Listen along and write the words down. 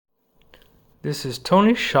This is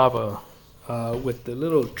Tony Shaba with the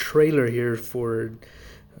little trailer here for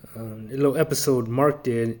a little episode Mark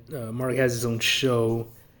did. Mark has his own show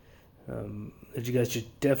that you guys should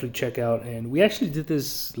definitely check out. And we actually did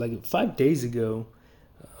this like 5 days ago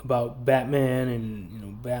about Batman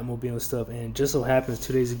and Batmobile and stuff. And just so happens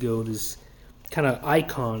 2 days ago, this kind of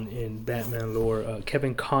icon in Batman lore,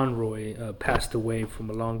 Kevin Conroy, passed away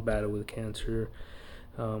from a long battle with cancer,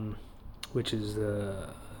 which is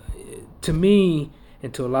to me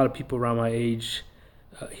and to a lot of people around my age,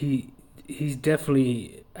 he's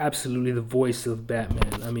definitely absolutely the voice of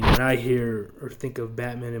Batman. I mean, when I hear or think of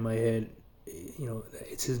Batman in my head,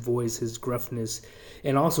 it's his voice, his gruffness,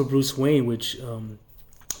 and also Bruce Wayne, which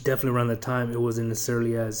definitely around that time it wasn't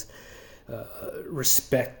necessarily as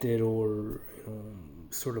respected or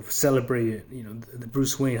sort of celebrated. The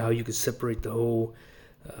Bruce Wayne, how you could separate the whole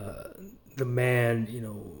the man,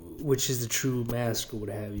 which is the true mask or what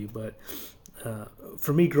have you. But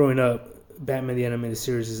for me, growing up, Batman the Animated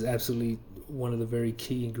Series is absolutely one of the very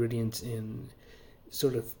key ingredients in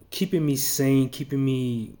sort of keeping me sane, keeping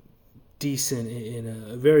me decent in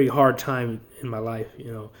a very hard time in my life.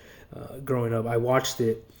 Growing up, I watched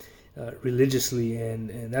it religiously,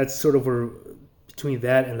 and that's sort of where between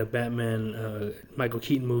that and the Batman Michael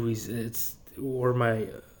Keaton movies, it's where my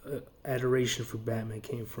adoration for Batman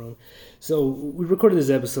came from. So we recorded this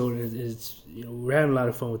episode, and it's we're having a lot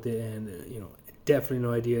of fun with it, and definitely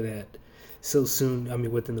no idea that so soon, I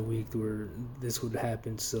mean within the week, where this would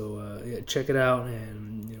happen. So yeah, check it out,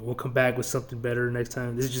 and we'll come back with something better next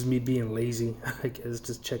time. This is just me being lazy. I guess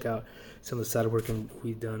just check out some of the side work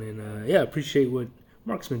we've done, and yeah, appreciate what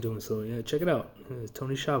Mark's been doing. So yeah, check it out. It's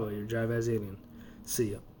Tony Shaba, your Jive As Alien.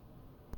 See ya.